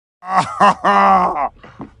Hello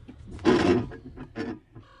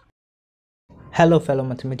fellow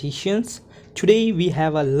mathematicians, today we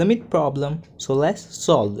have a limit problem, so let's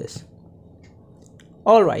solve this.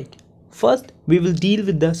 Alright, first we will deal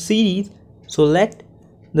with the series, so let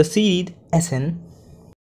the series Sn.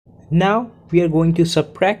 Now we are going to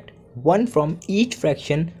subtract 1 from each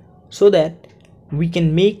fraction so that we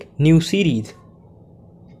can make new series.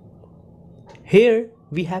 Here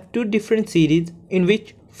we have two different series in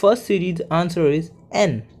which first series answer is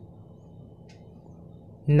n.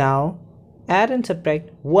 Now add and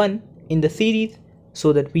subtract 1 in the series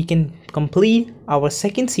so that we can complete our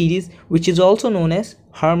second series, which is also known as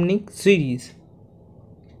harmonic series.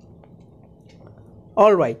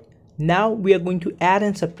 Alright, now we are going to add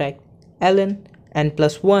and subtract ln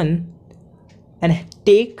n+1 and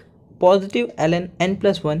take positive ln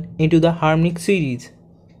n+1 into the harmonic series.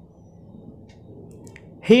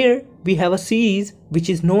 Here we have a series which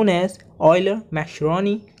is known as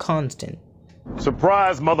Euler-Mascheroni constant.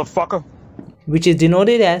 Surprise, motherfucker! Which is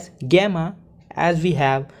denoted as gamma, as we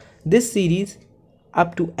have this series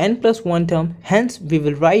up to n+1 term, hence we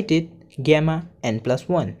will write it gamma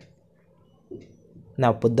n+1.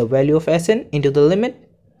 Now put the value of Sn into the limit.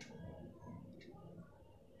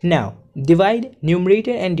 Now divide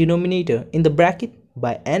numerator and denominator in the bracket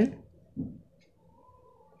by n.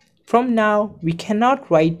 From now we cannot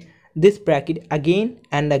write this bracket again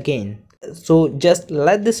and again, so just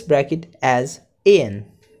let this bracket as an.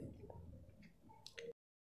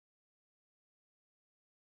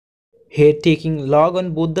 Here taking log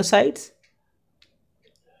on both the sides.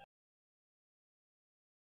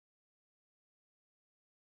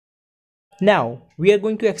 Now we are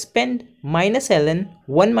going to expand minus ln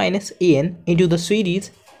 1 minus an into the series,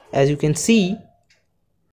 as you can see.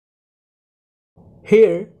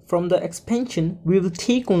 Here from the expansion we will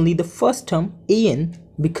take only the first term an,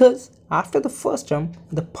 because after the first term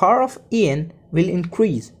the power of an will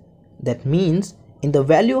increase. That means in the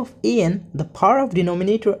value of an the power of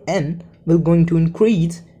denominator n will going to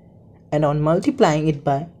increase, and on multiplying it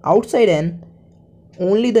by outside n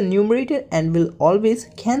only the numerator n will always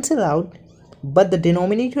cancel out, but the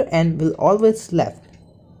denominator n will always left,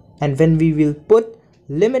 and when we will put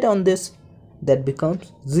limit on this, that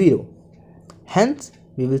becomes 0. Hence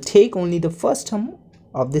we will take only the first term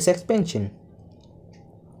of this expansion.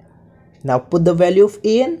 Now put the value of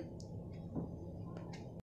an.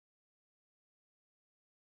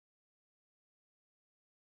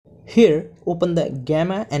 Here open the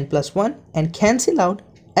gamma n+1 and cancel out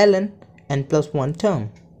ln n+1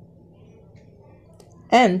 term.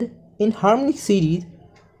 And in harmonic series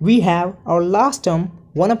we have our last term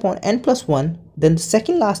 1 upon n+1, then the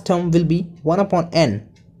second last term will be 1 upon n.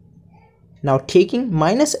 Now taking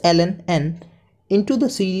minus ln n into the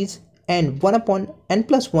series and 1 upon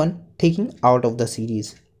n+1 taking out of the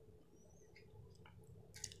series.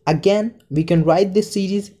 Again we can write this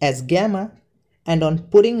series as gamma, and on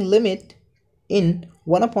putting limit in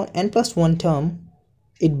 1 upon n+1 term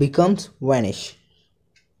it becomes vanish.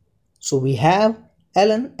 So we have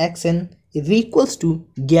ln xn is equals to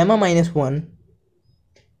gamma minus 1,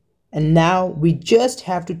 and now we just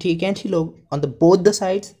have to take antilog on the both the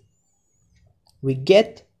sides. We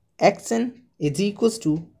get xn is equals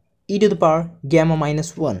to e to the power gamma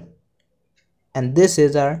minus 1, and this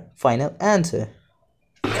is our final answer.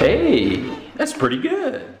 Hey, that's pretty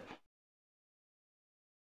good.